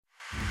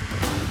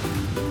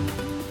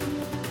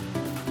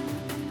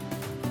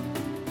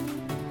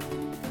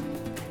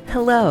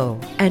Hello,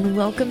 and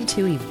welcome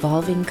to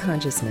Evolving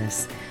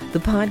Consciousness, the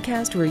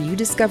podcast where you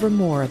discover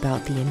more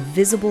about the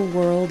invisible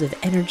world of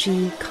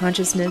energy,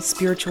 consciousness,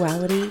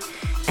 spirituality,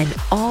 and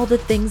all the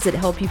things that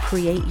help you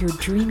create your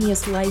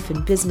dreamiest life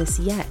and business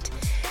yet.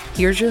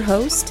 Here's your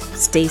host,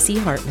 Stacey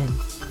Hartman.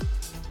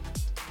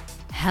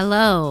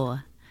 Hello.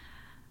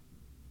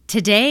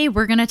 Today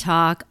we're going to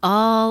talk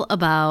all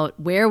about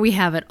where we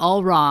have it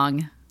all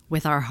wrong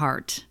with our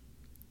heart.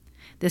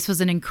 This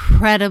was an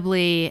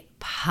incredibly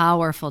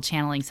powerful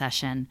channeling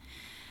session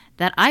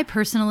that I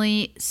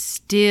personally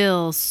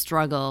still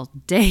struggle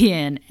day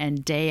in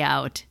and day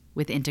out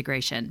with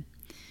integration.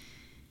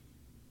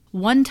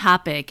 One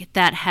topic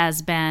that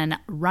has been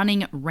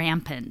running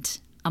rampant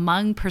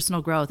among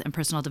personal growth and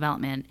personal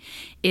development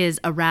is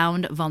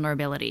around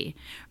vulnerability.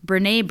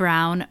 Brené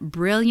Brown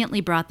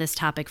brilliantly brought this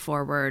topic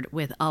forward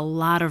with a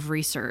lot of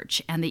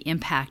research and the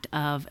impact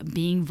of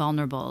being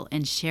vulnerable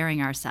and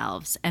sharing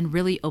ourselves and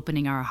really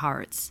opening our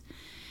hearts.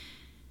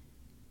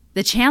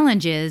 The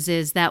challenge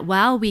is that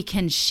while we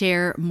can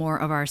share more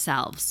of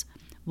ourselves,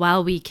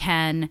 while we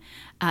can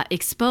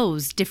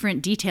expose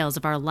different details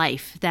of our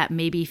life that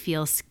maybe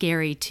feel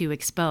scary to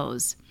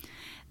expose,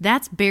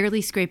 that's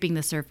barely scraping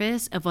the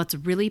surface of what's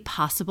really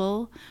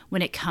possible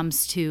when it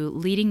comes to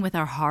leading with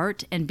our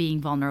heart and being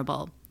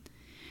vulnerable.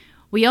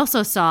 We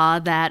also saw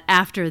that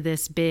after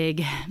this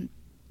big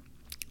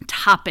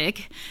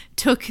topic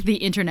took the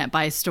internet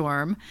by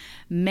storm,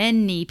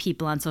 many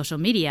people on social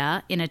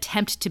media, in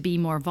attempt to be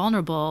more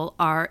vulnerable,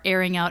 are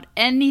airing out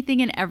anything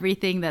and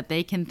everything that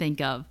they can think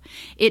of.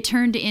 It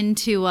turned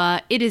into,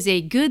 it is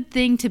a good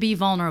thing to be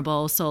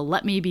vulnerable, so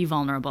let me be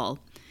vulnerable.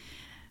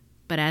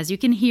 But as you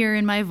can hear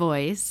in my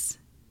voice,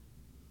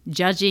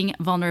 judging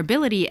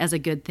vulnerability as a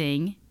good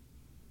thing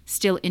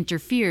still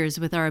interferes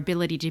with our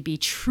ability to be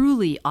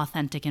truly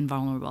authentic and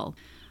vulnerable.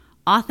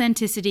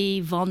 Authenticity,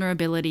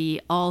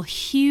 vulnerability, all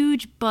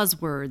huge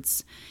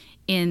buzzwords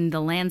in the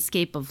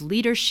landscape of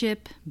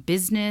leadership,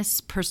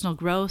 business, personal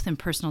growth, and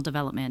personal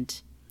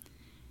development.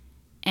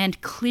 And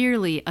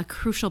clearly a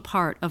crucial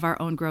part of our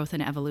own growth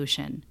and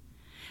evolution.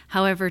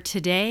 However,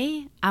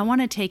 today, I want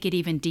to take it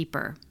even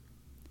deeper.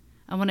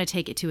 I want to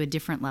take it to a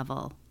different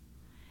level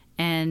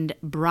and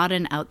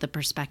broaden out the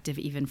perspective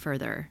even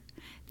further.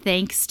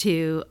 Thanks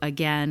to,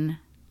 again,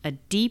 a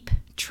deep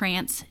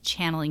trance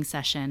channeling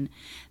session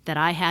that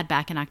I had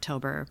back in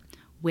October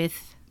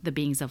with the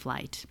beings of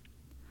light.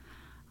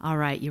 All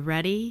right, you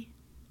ready?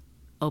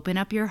 Open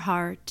up your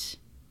heart.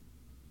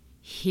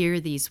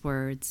 Hear these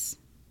words.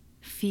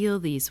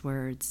 Feel these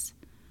words.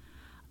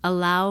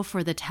 Allow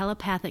for the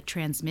telepathic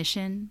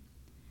transmission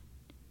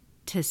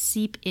to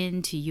seep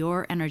into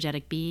your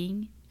energetic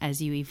being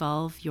as you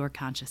evolve your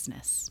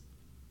consciousness.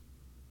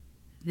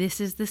 This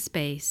is the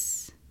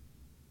space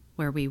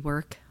where we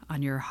work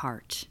on your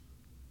heart.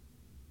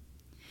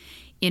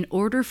 In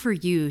order for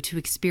you to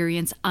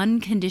experience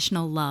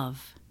unconditional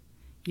love,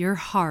 your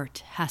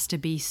heart has to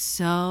be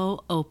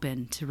so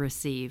open to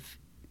receive.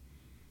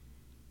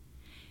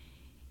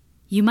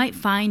 You might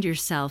find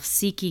yourself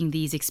seeking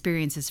these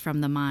experiences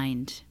from the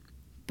mind,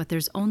 but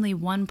there's only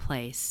one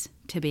place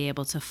to be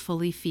able to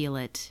fully feel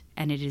it,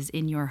 and it is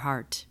in your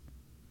heart.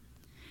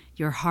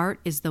 Your heart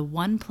is the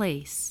one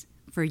place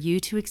for you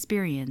to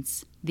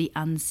experience the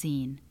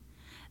unseen,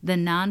 the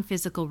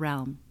non-physical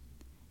realm,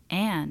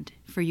 and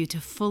for you to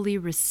fully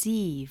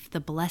receive the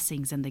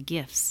blessings and the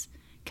gifts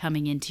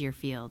coming into your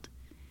field,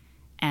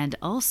 and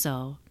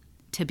also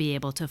to be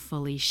able to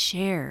fully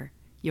share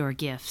your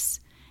gifts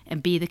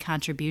and be the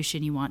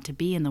contribution you want to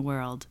be in the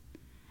world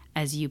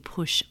as you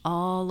push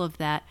all of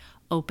that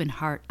open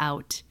heart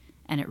out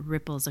and it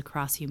ripples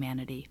across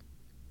humanity.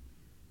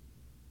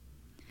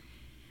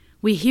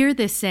 We hear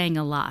this saying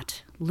a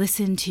lot,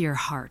 listen to your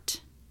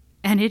heart,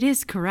 and it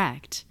is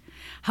correct.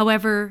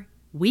 However,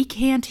 we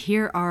can't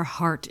hear our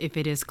heart if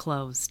it is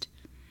closed.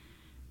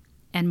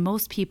 And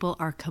most people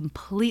are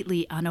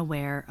completely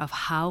unaware of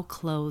how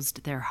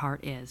closed their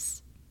heart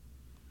is.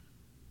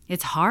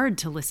 It's hard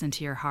to listen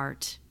to your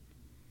heart.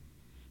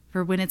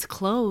 For when it's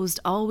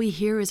closed, all we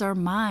hear is our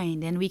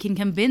mind, and we can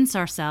convince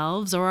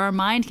ourselves, or our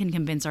mind can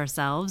convince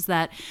ourselves,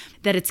 that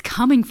it's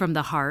coming from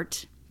the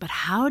heart. But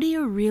how do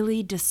you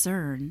really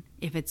discern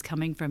if it's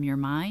coming from your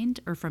mind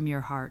or from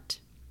your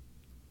heart?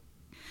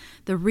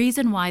 The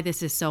reason why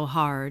this is so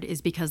hard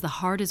is because the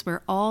heart is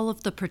where all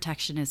of the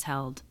protection is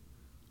held.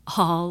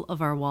 All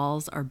of our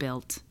walls are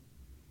built.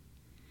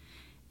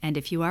 And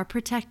if you are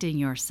protecting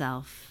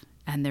yourself,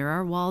 and there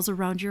are walls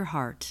around your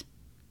heart,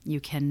 you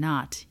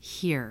cannot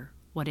hear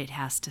what it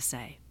has to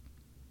say.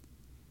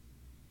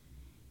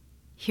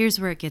 Here's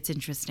where it gets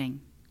interesting.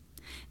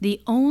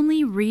 The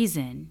only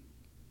reason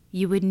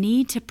you would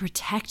need to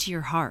protect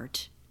your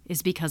heart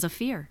is because of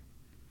fear.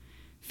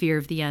 Fear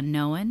of the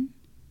unknown,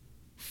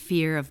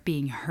 fear of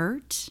being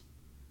hurt,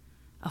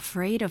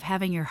 afraid of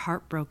having your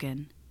heart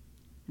broken.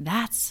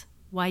 That's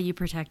why you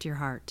protect your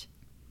heart.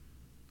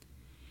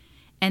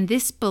 And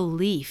this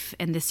belief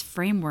and this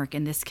framework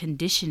and this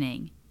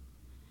conditioning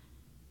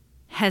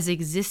has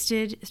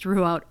existed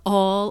throughout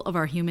all of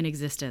our human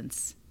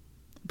existence.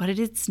 But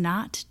it's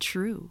not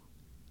true.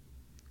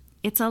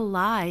 It's a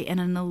lie and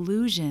an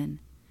illusion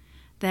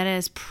that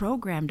has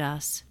programmed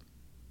us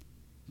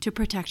to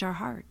protect our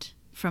heart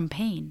from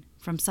pain,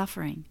 from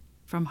suffering,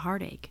 from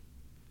heartache.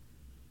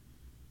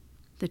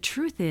 The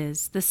truth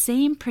is, the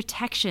same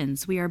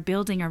protections we are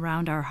building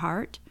around our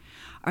heart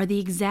are the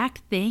exact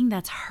thing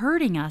that's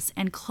hurting us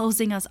and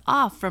closing us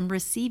off from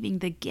receiving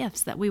the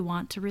gifts that we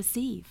want to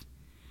receive,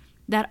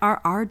 that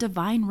are our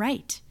divine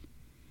right.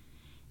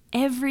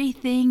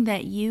 Everything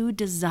that you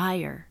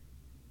desire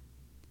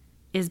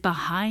is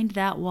behind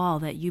that wall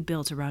that you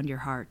built around your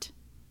heart.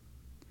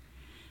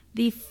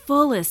 The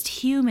fullest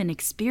human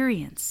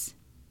experience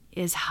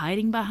is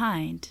hiding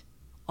behind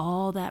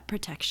all that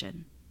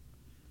protection.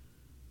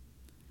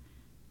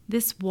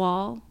 This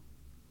wall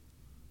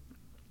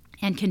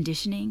and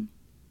conditioning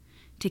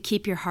to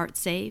keep your heart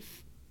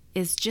safe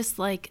is just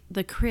like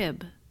the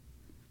crib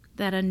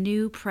that a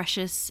new,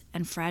 precious,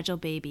 and fragile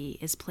baby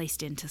is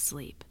placed in to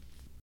sleep.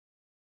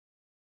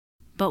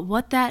 But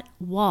what that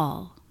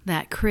wall,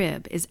 that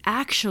crib, is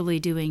actually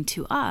doing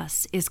to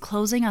us is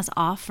closing us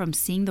off from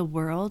seeing the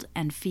world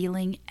and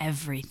feeling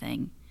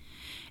everything,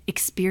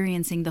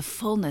 experiencing the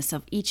fullness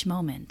of each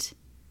moment.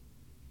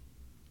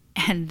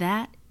 And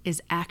that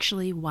is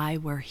actually why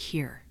we're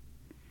here,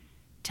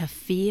 to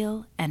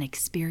feel and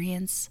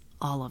experience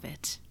all of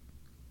it.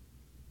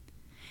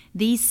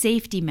 These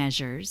safety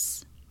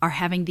measures are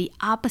having the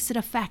opposite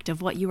effect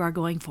of what you are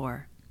going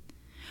for.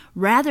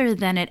 Rather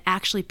than it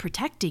actually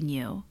protecting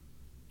you,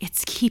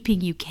 it's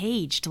keeping you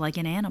caged like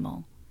an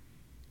animal.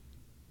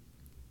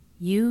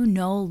 You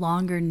no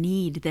longer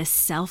need this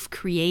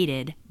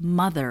self-created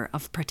mother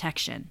of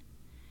protection.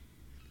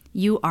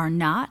 You are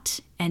not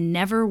and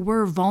never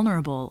were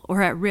vulnerable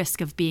or at risk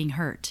of being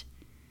hurt.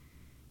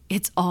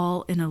 It's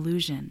all an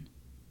illusion.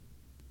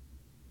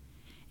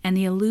 And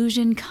the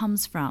illusion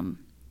comes from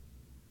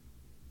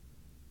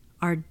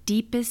our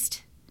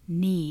deepest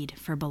need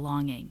for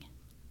belonging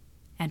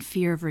and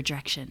fear of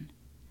rejection.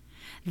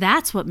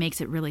 That's what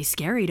makes it really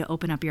scary to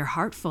open up your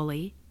heart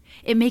fully.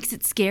 It makes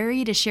it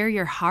scary to share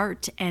your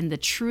heart and the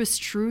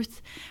truest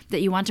truth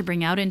that you want to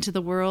bring out into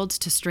the world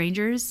to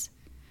strangers.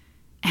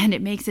 And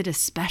it makes it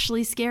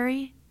especially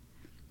scary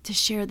to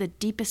share the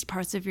deepest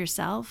parts of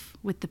yourself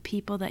with the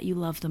people that you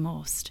love the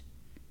most.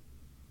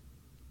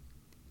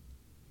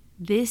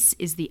 This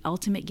is the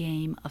ultimate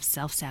game of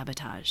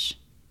self-sabotage.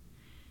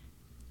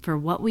 For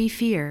what we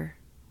fear,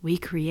 we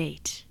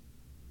create.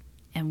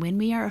 And when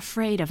we are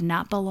afraid of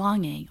not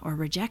belonging or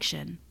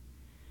rejection,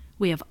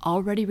 we have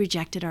already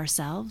rejected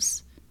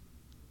ourselves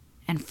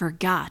and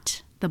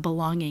forgot the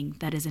belonging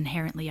that is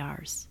inherently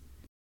ours.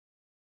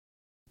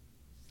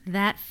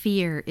 That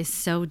fear is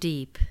so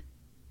deep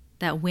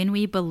that when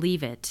we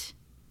believe it,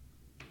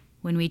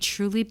 when we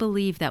truly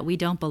believe that we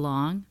don't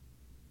belong,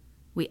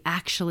 we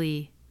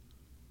actually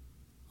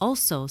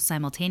also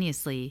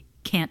simultaneously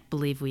can't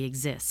believe we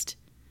exist,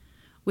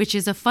 which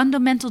is a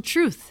fundamental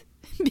truth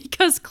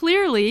because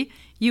clearly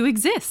you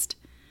exist.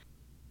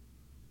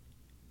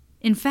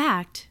 In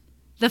fact,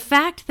 the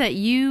fact that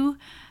you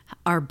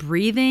are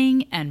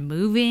breathing and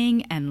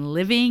moving and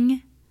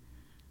living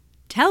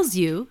tells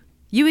you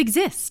you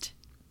exist.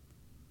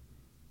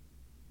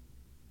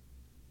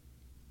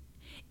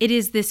 It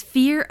is this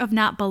fear of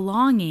not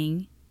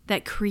belonging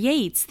that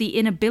creates the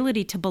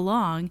inability to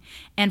belong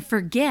and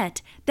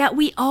forget that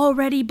we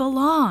already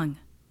belong.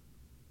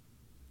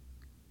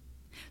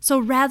 So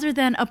rather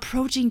than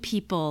approaching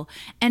people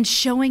and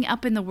showing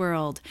up in the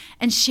world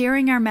and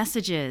sharing our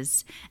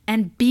messages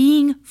and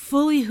being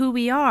fully who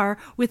we are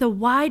with a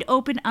wide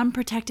open,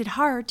 unprotected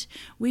heart,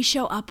 we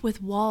show up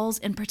with walls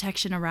and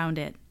protection around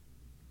it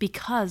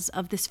because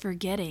of this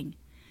forgetting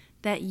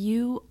that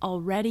you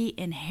already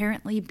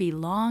inherently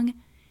belong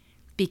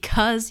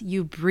because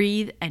you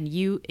breathe and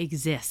you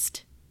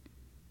exist.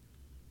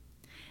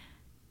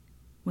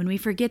 When we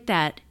forget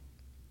that,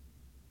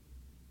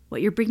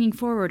 what you're bringing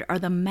forward are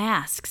the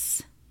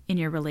masks in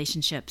your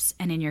relationships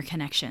and in your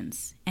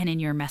connections and in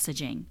your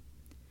messaging.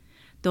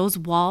 Those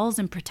walls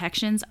and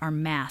protections are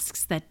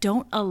masks that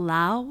don't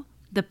allow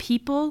the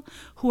people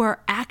who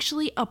are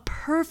actually a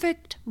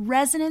perfect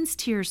resonance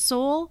to your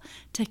soul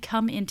to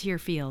come into your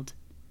field.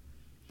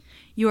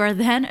 You are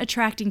then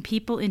attracting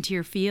people into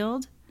your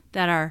field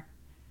that are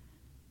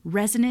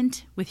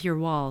resonant with your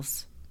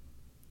walls.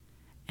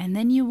 And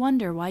then you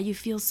wonder why you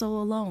feel so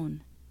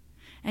alone.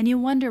 And you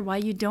wonder why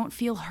you don't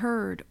feel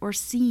heard or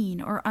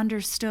seen or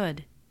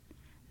understood.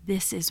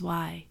 This is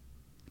why.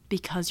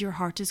 Because your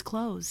heart is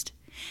closed.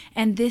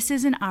 And this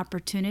is an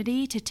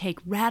opportunity to take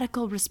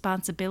radical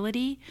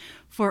responsibility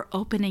for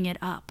opening it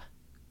up.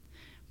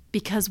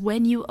 Because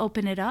when you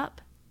open it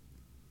up,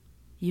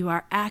 you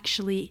are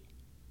actually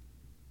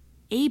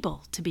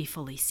able to be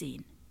fully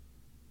seen,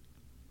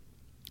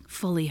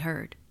 fully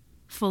heard,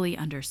 fully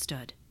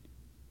understood.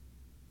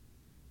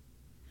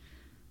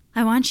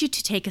 I want you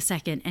to take a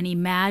second and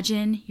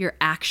imagine your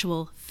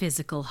actual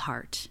physical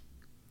heart.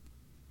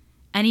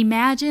 And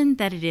imagine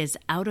that it is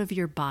out of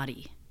your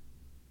body.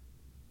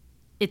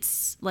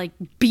 It's like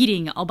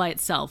beating all by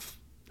itself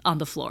on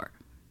the floor.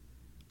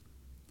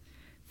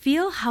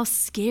 Feel how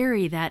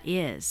scary that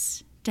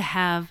is to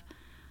have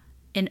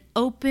an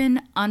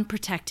open,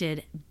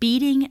 unprotected,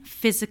 beating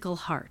physical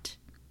heart.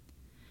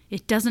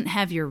 It doesn't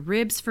have your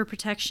ribs for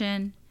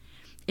protection.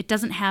 It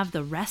doesn't have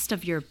the rest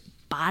of your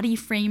body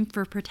frame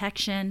for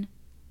protection.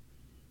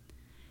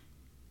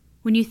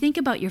 When you think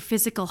about your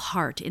physical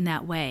heart in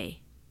that way,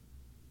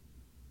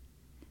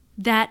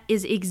 that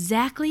is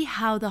exactly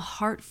how the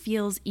heart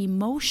feels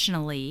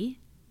emotionally.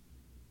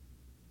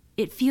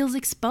 It feels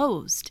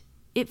exposed.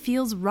 It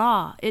feels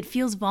raw. It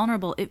feels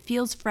vulnerable. It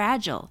feels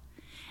fragile.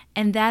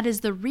 And that is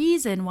the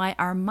reason why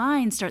our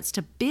mind starts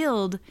to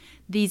build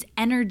these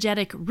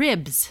energetic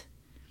ribs,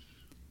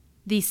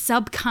 these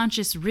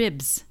subconscious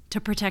ribs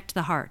to protect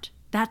the heart.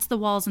 That's the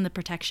walls and the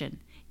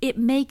protection. It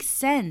makes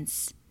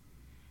sense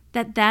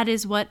that that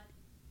is what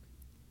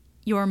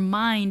your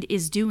mind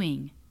is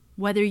doing,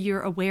 whether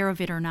you're aware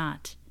of it or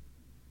not.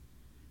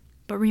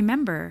 But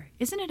remember,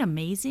 isn't it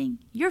amazing?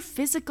 Your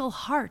physical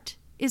heart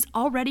is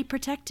already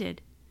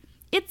protected.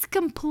 It's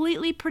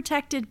completely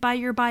protected by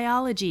your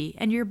biology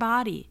and your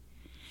body.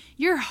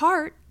 Your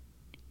heart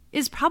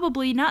is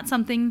probably not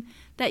something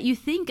that you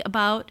think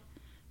about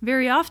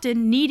very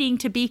often needing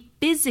to be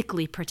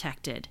physically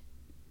protected.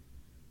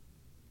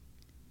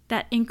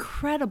 That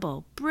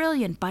incredible,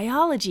 brilliant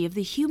biology of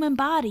the human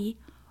body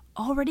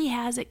already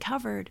has it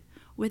covered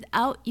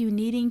without you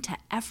needing to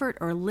effort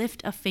or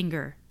lift a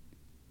finger.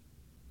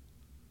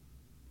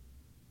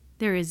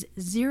 There is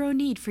zero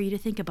need for you to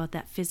think about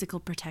that physical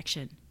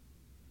protection.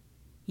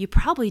 You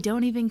probably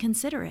don't even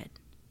consider it.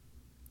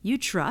 You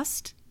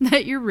trust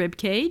that your rib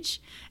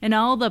cage and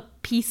all the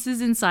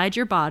pieces inside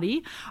your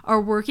body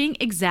are working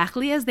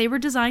exactly as they were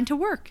designed to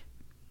work.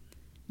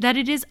 That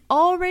it is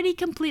already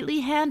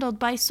completely handled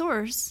by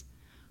Source,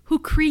 who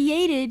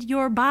created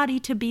your body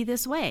to be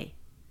this way.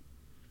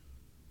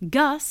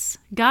 Gus,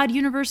 God,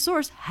 Universe,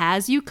 Source,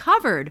 has you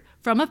covered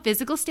from a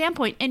physical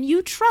standpoint, and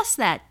you trust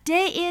that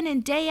day in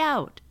and day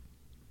out.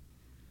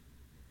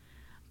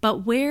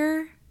 But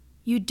where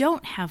you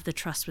don't have the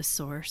trust with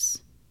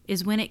Source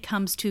is when it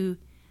comes to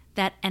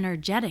that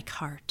energetic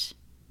heart,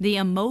 the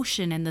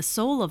emotion and the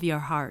soul of your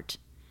heart.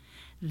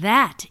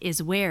 That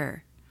is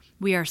where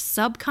we are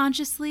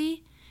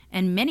subconsciously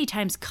and many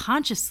times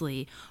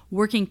consciously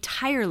working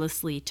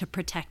tirelessly to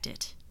protect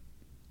it.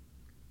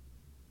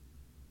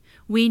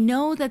 We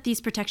know that these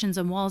protections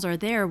and walls are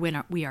there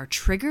when we are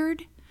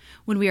triggered,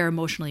 when we are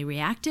emotionally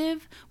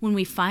reactive, when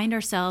we find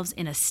ourselves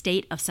in a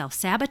state of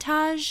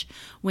self-sabotage,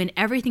 when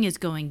everything is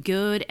going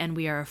good and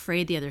we are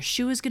afraid the other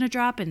shoe is going to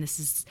drop and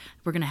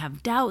we're going to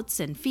have doubts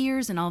and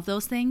fears and all of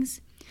those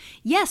things.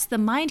 Yes, the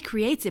mind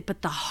creates it,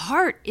 but the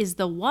heart is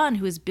the one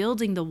who is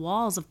building the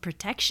walls of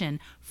protection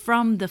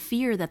from the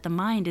fear that the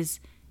mind is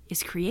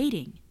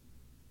creating.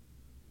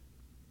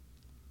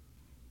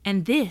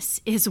 And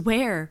this is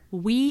where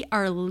we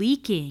are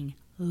leaking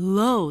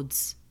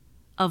loads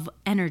of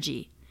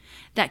energy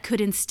that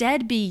could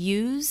instead be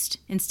used,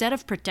 instead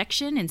of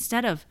protection,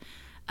 instead of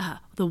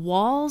the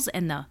walls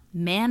and the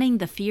manning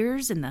the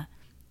fears and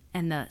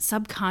the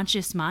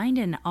subconscious mind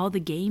and all the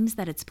games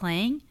that it's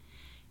playing.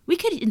 We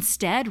could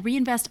instead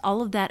reinvest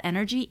all of that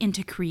energy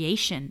into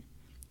creation,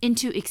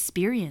 into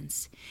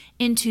experience,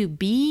 into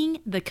being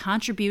the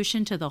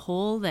contribution to the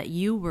whole that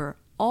you were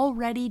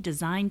already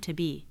designed to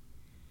be.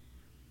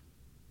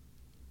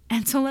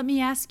 And so let me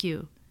ask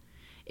you,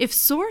 if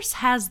Source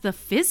has the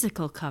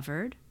physical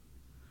covered,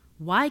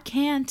 why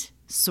can't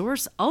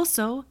Source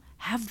also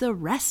have the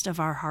rest of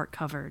our heart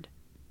covered?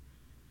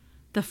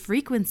 The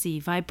frequency,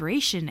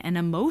 vibration, and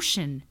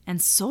emotion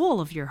and soul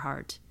of your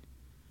heart.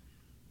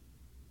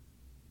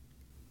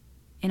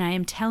 And I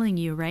am telling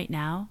you right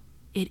now,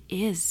 it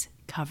is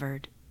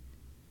covered.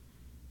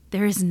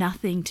 There is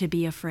nothing to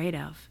be afraid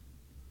of.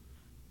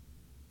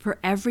 For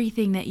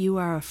everything that you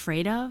are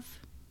afraid of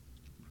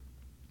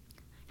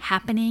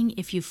happening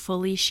if you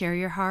fully share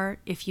your heart,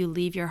 if you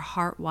leave your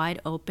heart wide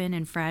open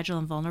and fragile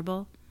and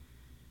vulnerable,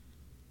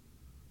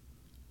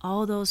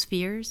 all those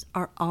fears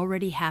are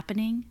already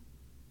happening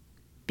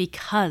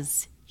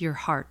because your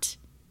heart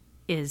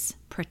is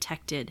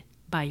protected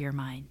by your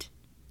mind.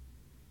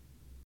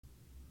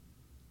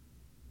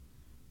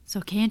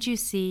 So can't you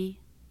see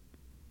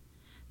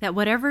that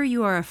whatever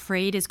you are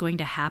afraid is going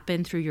to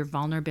happen through your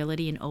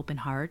vulnerability and open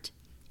heart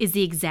is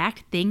the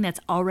exact thing that's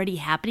already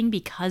happening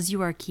because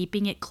you are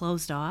keeping it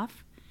closed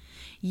off?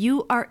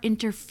 You are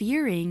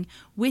interfering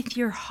with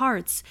your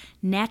heart's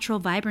natural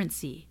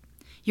vibrancy.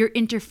 You're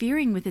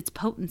interfering with its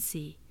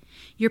potency.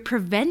 You're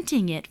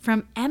preventing it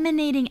from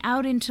emanating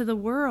out into the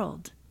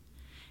world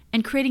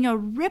and creating a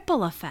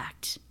ripple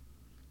effect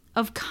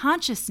of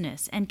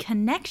consciousness and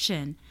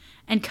connection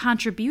and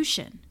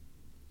contribution.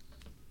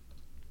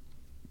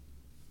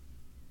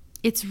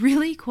 It's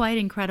really quite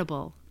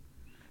incredible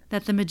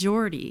that the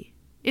majority,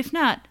 if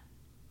not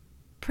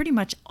pretty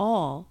much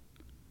all,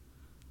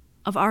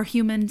 of our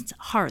human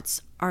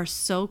hearts are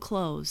so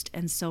closed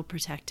and so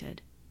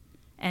protected,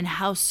 and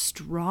how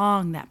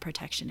strong that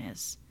protection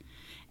is,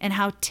 and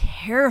how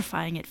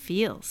terrifying it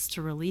feels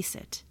to release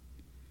it.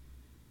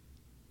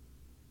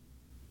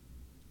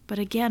 But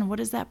again, what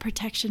is that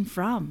protection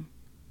from?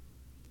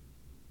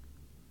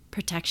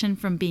 Protection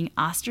from being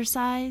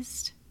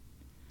ostracized?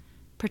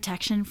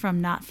 Protection from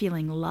not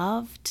feeling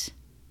loved?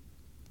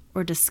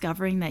 Or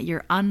discovering that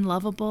you're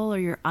unlovable or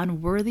you're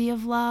unworthy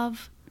of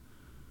love?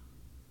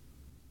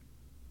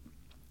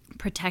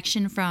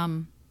 Protection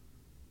from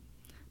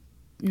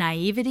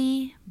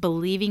naivety,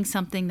 believing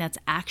something that's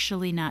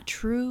actually not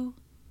true?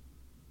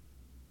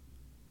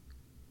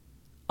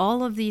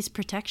 All of these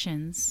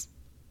protections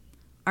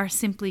are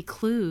simply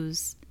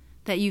clues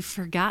that you've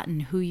forgotten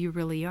who you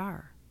really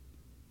are.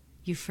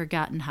 You've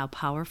forgotten how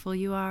powerful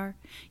you are.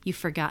 You've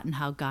forgotten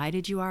how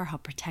guided you are, how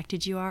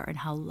protected you are, and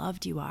how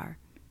loved you are.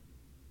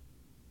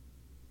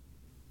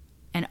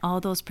 And all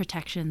those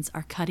protections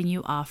are cutting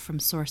you off from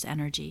source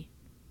energy.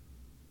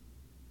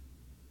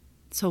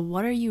 So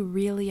what are you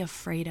really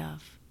afraid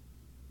of?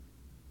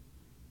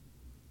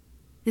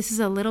 This is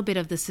a little bit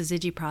of the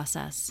Syzygy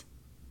process.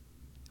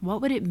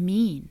 What would it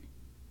mean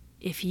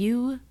if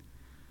you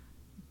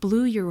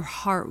blew your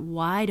heart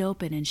wide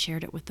open and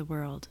shared it with the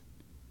world?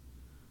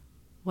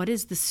 What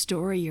is the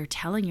story you're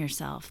telling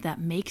yourself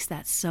that makes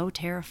that so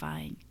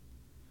terrifying?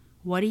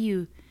 What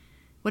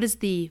is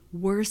the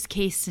worst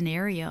case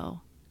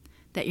scenario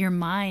that your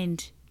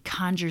mind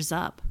conjures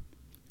up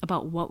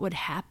about what would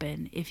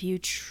happen if you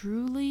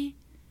truly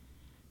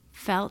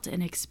felt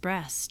and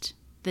expressed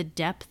the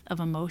depth of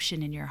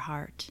emotion in your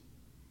heart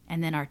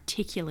and then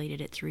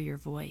articulated it through your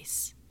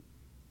voice?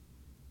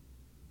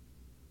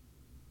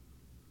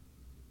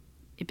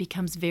 It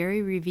becomes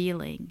very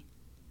revealing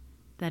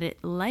that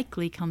it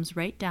likely comes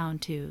right down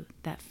to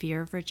that fear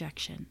of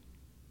rejection.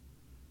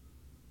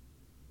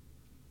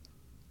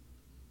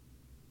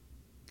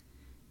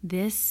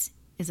 This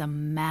is a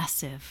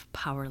massive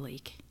power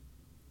leak.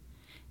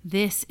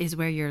 This is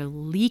where you're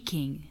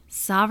leaking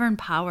sovereign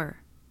power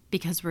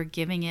because we're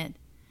giving it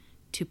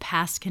to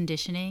past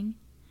conditioning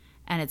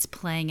and it's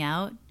playing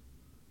out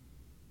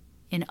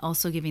in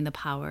also giving the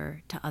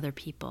power to other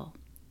people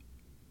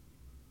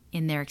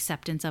in their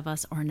acceptance of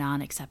us or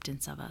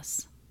non-acceptance of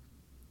us.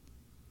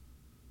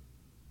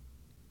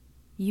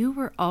 You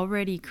were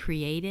already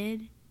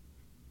created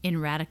in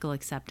radical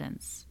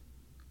acceptance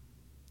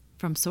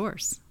from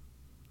source.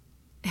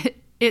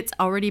 It's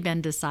already been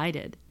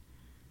decided.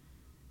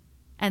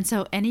 And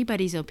so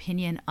anybody's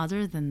opinion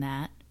other than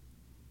that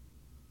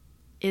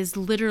is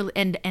literally,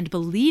 and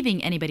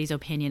believing anybody's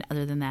opinion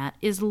other than that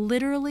is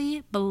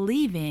literally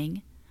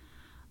believing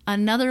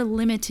another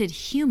limited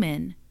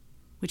human,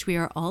 which we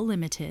are all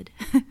limited,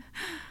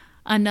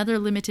 another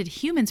limited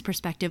human's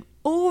perspective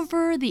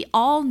over the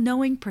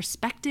all-knowing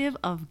perspective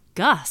of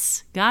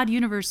Gus, God,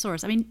 universe,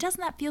 source. I mean, doesn't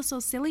that feel so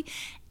silly?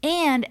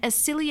 And as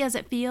silly as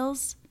it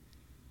feels,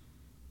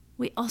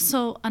 we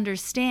also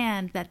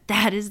understand that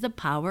that is the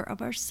power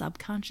of our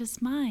subconscious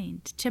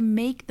mind to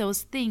make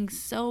those things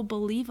so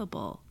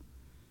believable.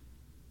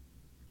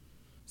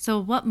 So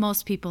what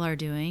most people are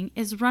doing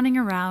is running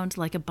around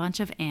like a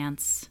bunch of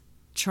ants,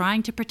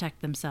 trying to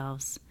protect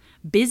themselves,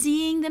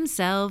 busying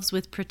themselves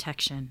with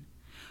protection,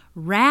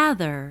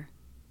 rather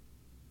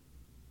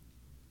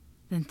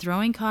than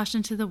throwing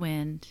caution to the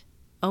wind,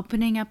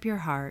 opening up your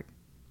heart,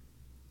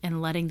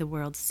 and letting the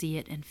world see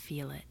it and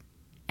feel it,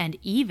 and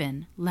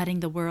even letting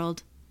the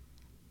world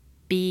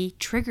be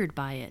triggered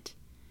by it,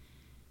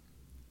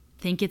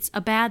 think it's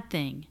a bad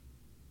thing,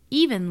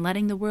 even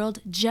letting the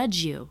world judge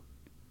you.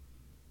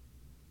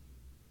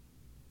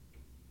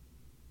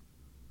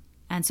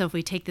 And so if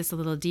we take this a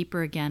little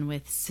deeper again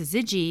with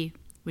Syzygy,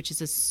 which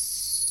is a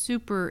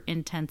super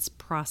intense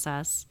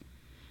process,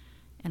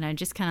 and I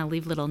just kind of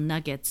leave little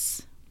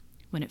nuggets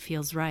when it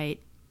feels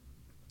right.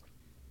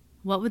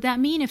 What would that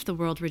mean if the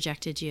world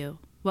rejected you?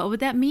 What would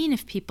that mean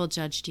if people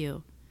judged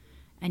you?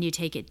 And you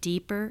take it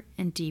deeper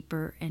and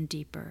deeper and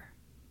deeper.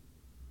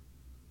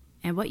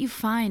 And what you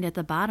find at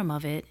the bottom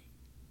of it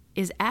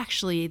is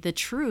actually the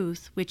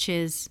truth, which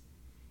is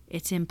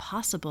it's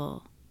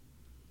impossible,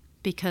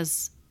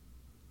 because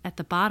at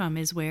the bottom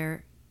is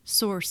where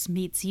source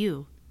meets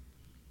you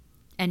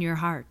and your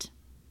heart.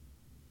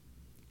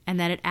 And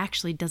that it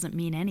actually doesn't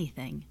mean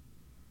anything.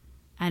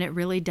 And it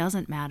really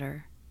doesn't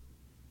matter.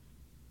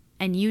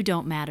 And you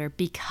don't matter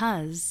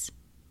because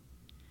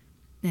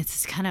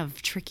it's kind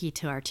of tricky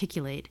to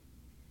articulate.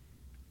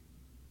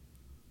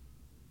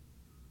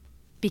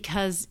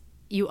 Because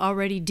you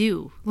already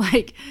do.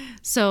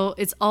 So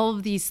it's all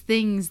of these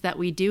things that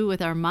we do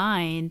with our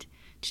mind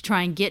to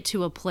try and get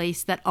to a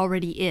place that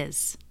already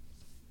is.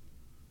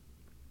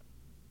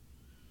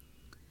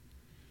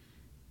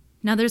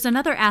 Now, there's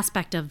another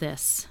aspect of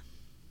this.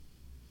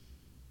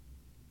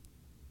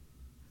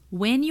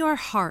 When your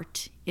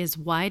heart is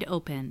wide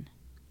open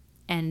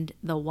and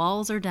the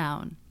walls are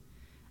down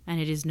and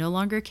it is no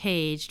longer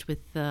caged with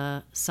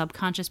the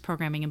subconscious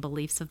programming and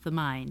beliefs of the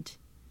mind,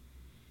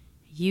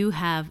 you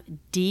have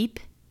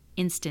deep,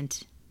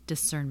 instant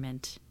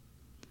discernment.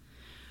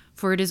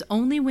 For it is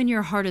only when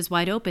your heart is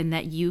wide open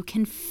that you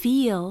can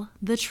feel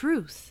the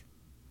truth,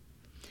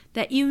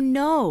 that you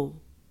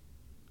know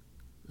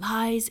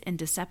lies and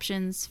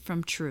deceptions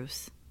from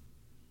truth.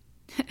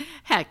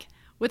 Heck,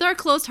 With our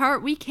closed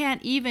heart, we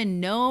can't even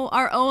know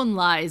our own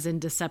lies and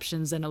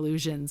deceptions and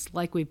illusions,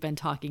 like we've been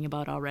talking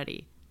about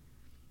already.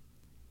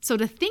 So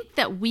to think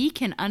that we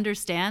can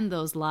understand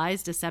those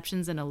lies,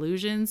 deceptions, and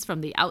illusions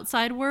from the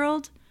outside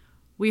world,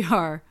 we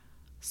are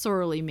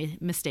sorely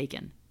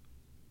mistaken.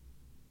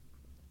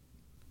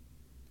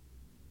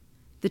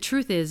 The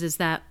truth is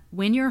that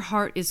when your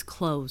heart is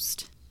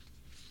closed,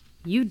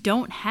 you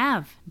don't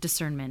have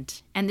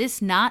discernment. And this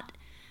not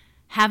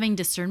having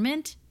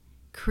discernment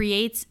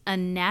creates a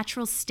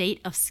natural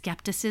state of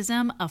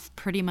skepticism of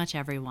pretty much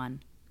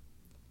everyone.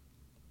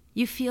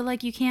 You feel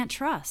like you can't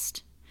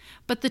trust.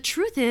 But the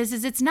truth is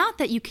it's not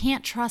that you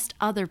can't trust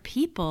other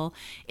people.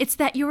 It's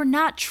that you're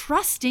not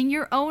trusting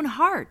your own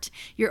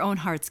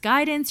heart's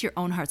guidance, your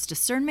own heart's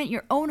discernment,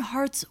 your own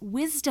heart's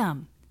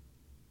wisdom.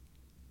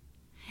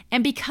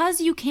 And because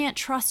you can't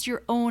trust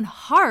your own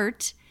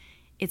heart,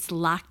 it's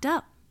locked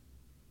up.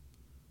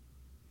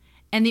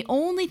 And the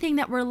only thing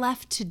that we're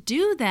left to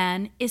do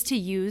then is to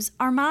use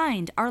our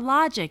mind, our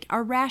logic,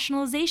 our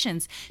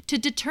rationalizations to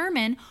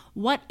determine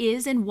what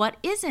is and what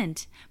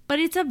isn't. But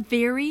it's a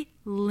very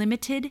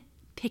limited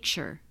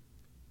picture.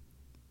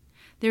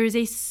 There is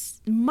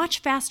a much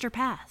faster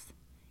path.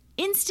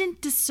 Instant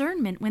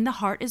discernment when the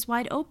heart is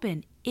wide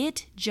open.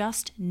 It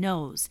just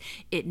knows.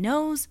 It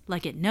knows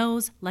like it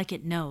knows like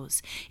it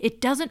knows.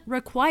 It doesn't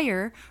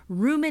require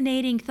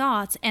ruminating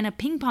thoughts and a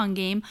ping pong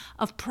game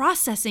of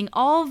processing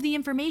all of the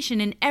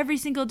information in every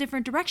single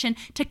different direction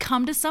to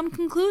come to some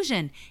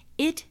conclusion.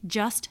 It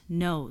just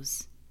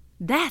knows.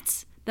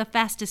 That's the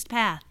fastest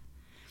path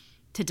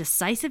to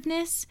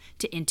decisiveness,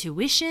 to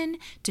intuition,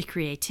 to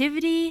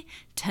creativity,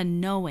 to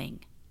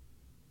knowing.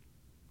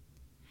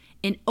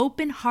 An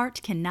open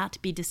heart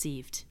cannot be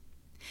deceived.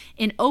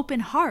 An open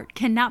heart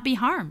cannot be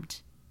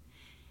harmed.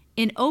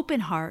 An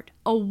open heart,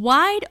 a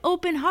wide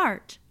open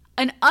heart,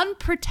 an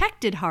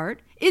unprotected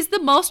heart is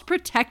the most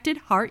protected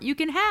heart you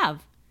can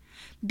have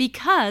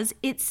because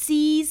it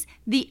sees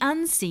the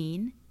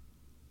unseen.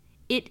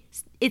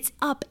 It's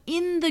up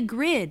in the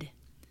grid,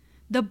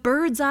 the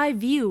bird's eye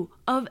view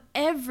of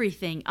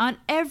everything on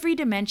every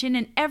dimension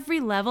and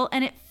every level,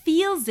 and it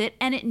feels it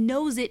and it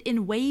knows it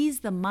in ways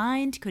the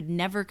mind could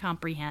never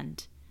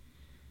comprehend.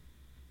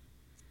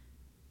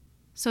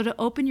 So to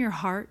open your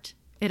heart,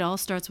 it all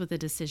starts with a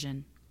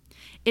decision.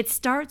 It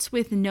starts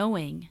with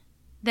knowing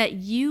that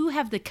you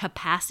have the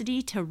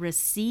capacity to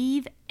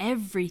receive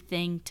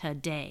everything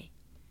today.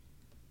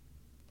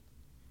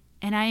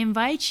 And I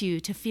invite you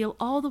to feel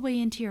all the way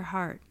into your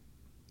heart.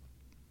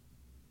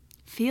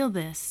 Feel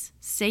this,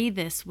 say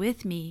this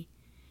with me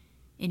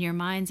in your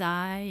mind's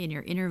eye, in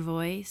your inner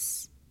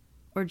voice,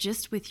 or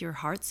just with your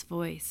heart's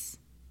voice.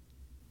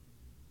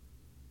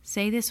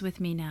 Say this with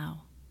me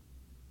now.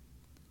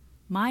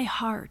 My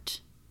heart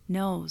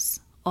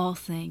knows all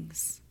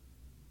things.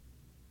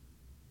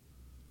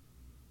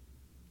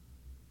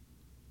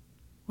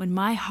 When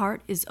my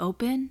heart is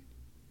open,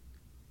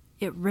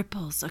 it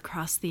ripples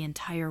across the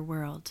entire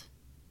world.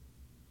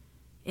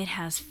 It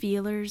has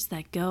feelers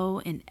that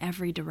go in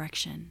every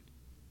direction.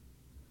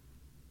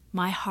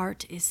 My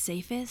heart is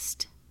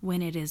safest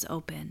when it is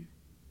open.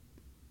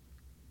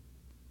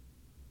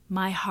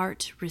 My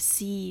heart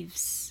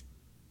receives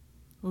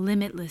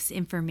limitless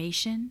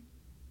information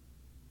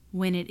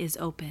when it is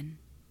open.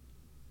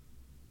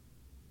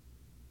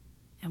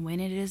 And when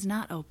it is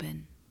not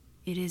open,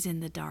 it is in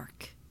the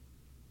dark.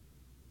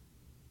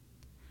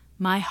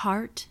 My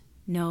heart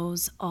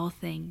knows all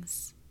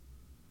things.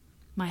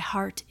 My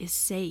heart is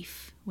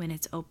safe when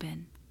it's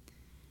open,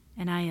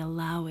 and I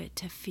allow it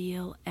to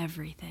feel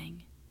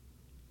everything.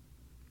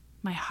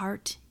 My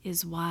heart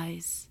is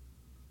wise.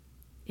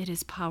 It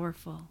is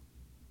powerful.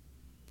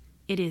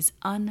 It is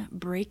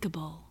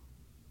unbreakable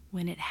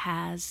when it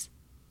has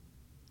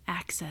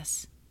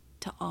access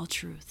to all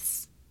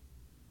truths.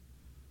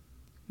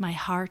 My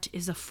heart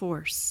is a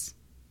force,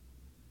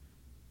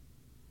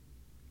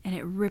 and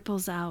it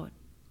ripples out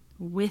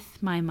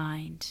with my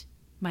mind,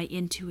 my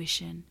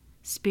intuition,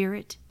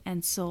 spirit,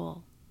 and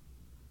soul.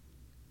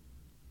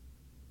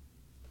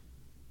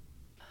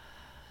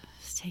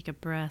 Just take a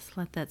breath,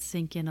 let that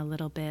sink in a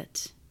little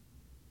bit.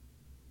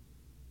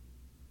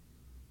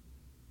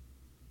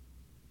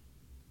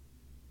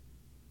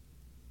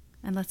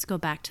 And let's go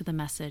back to the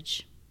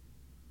message.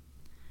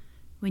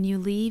 When you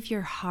leave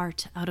your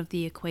heart out of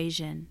the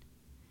equation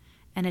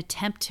and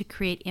attempt to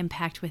create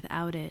impact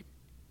without it,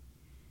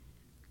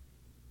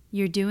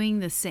 you're doing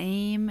the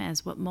same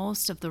as what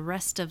most of the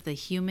rest of the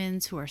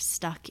humans who are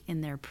stuck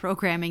in their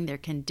programming, their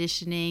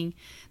conditioning,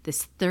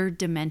 this third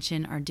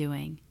dimension are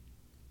doing.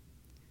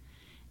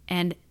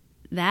 And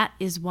that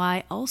is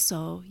why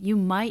also you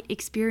might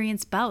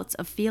experience bouts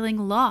of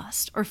feeling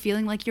lost or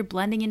feeling like you're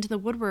blending into the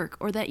woodwork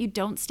or that you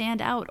don't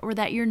stand out or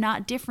that you're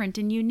not different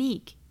and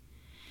unique.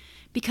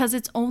 Because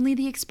it's only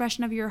the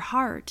expression of your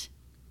heart,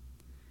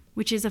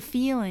 which is a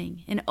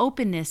feeling, an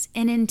openness,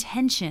 an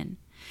intention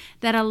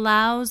that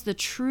allows the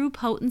true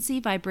potency,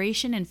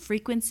 vibration, and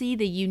frequency,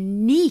 the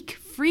unique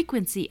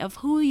frequency of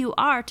who you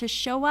are to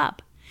show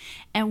up.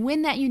 And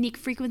when that unique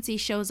frequency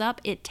shows up,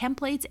 it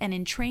templates and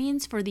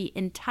entrains for the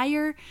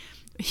entire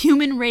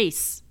human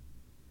race.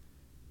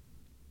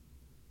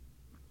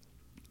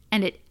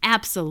 And it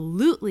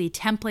absolutely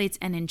templates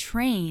and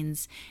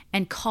entrains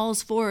and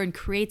calls for and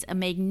creates a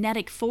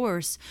magnetic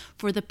force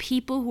for the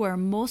people who are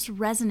most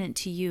resonant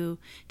to you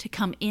to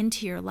come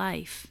into your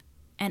life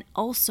and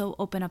also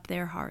open up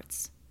their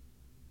hearts.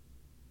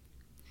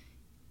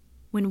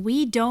 When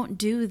we don't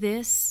do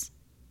this,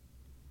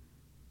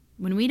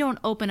 when we don't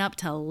open up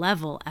to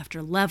level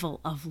after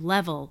level of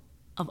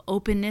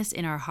openness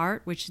in our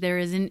heart, which there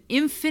is an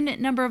infinite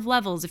number of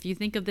levels if you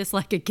think of this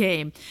like a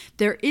game,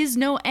 there is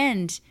no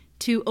end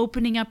to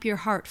opening up your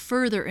heart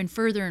further and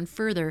further and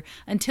further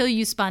until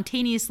you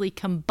spontaneously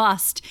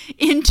combust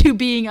into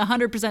being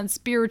 100%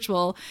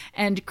 spiritual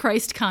and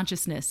Christ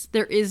consciousness.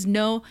 There is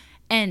no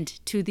end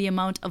to the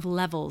amount of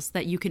levels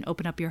that you can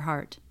open up your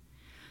heart.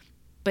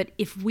 But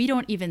if we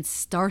don't even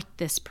start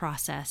this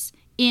process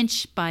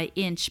inch by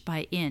inch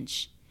by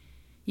inch,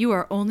 you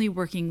are only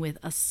working with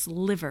a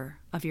sliver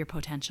of your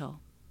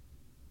potential.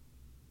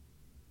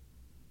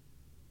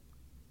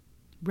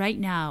 Right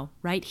now,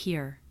 right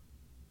here,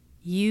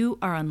 you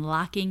are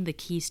unlocking the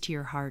keys to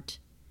your heart.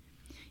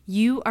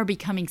 You are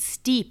becoming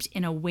steeped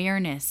in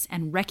awareness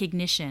and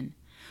recognition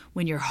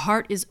when your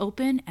heart is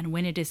open and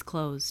when it is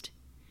closed,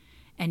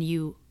 and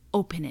you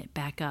open it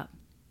back up.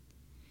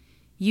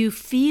 You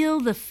feel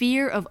the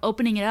fear of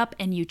opening it up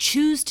and you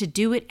choose to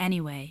do it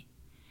anyway.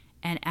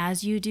 And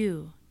as you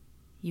do,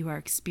 you are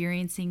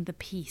experiencing the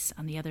peace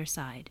on the other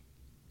side.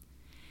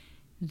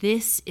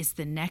 This is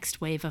the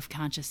next wave of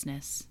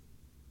consciousness.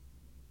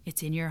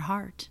 It's in your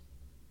heart.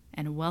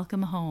 And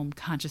welcome home,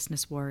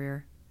 consciousness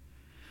warrior.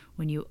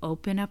 When you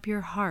open up your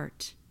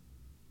heart,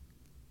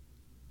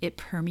 it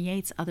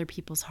permeates other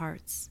people's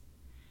hearts,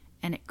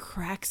 and it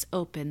cracks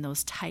open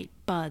those tight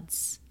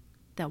buds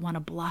that want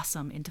to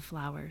blossom into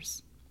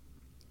flowers.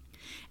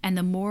 And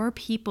the more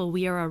people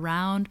we are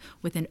around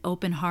with an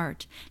open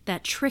heart,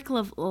 that trickle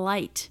of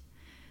light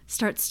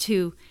starts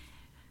to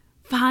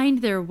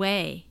find their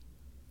way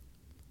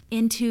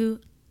into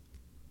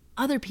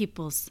other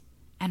people's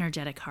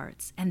energetic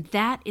hearts. And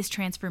that is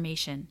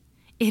transformation.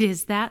 It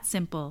is that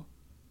simple.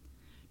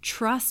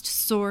 Trust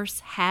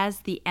Source has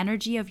the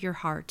energy of your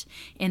heart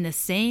in the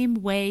same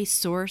way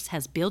Source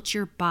has built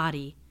your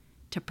body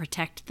to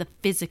protect the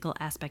physical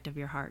aspect of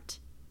your heart.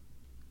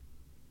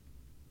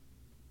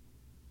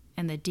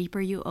 And the deeper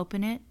you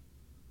open it,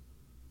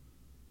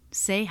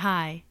 say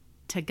hi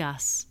to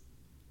Gus,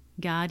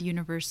 God,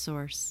 Universe,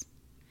 Source.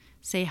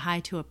 Say hi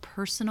to a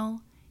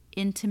personal,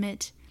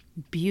 intimate,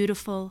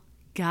 beautiful,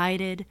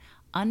 guided,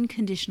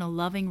 unconditional,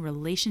 loving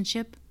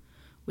relationship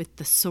with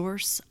the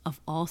source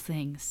of all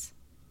things.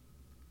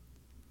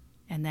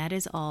 And that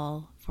is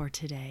all for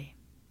today.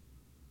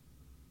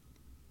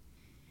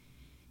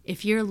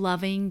 If you're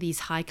loving these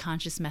high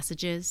conscious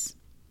messages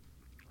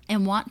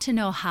and want to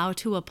know how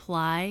to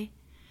apply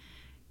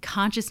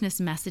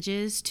consciousness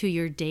messages to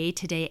your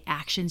day-to-day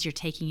actions you're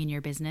taking in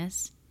your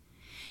business,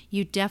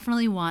 you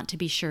definitely want to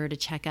be sure to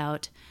check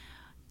out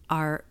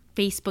our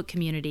Facebook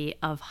community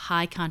of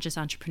high conscious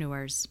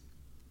entrepreneurs.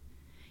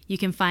 You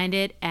can find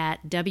it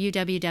at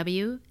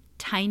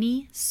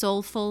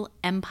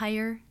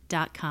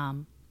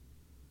www.tinysoulfulempire.com.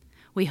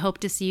 We hope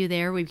to see you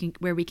there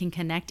where we can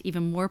connect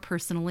even more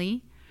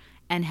personally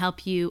and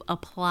help you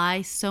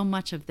apply so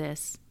much of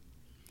this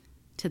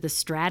to the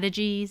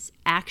strategies,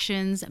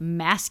 actions,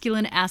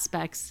 masculine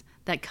aspects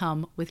that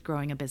come with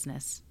growing a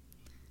business.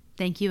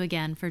 Thank you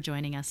again for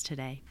joining us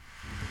today.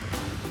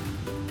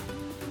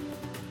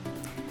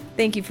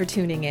 Thank you for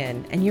tuning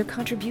in and your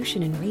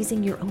contribution in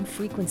raising your own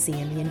frequency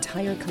in the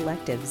entire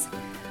collectives.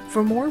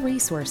 For more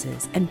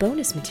resources and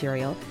bonus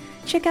material,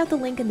 check out the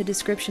link in the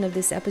description of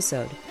this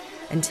episode.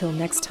 Until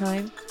next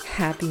time,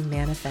 happy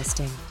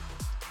manifesting.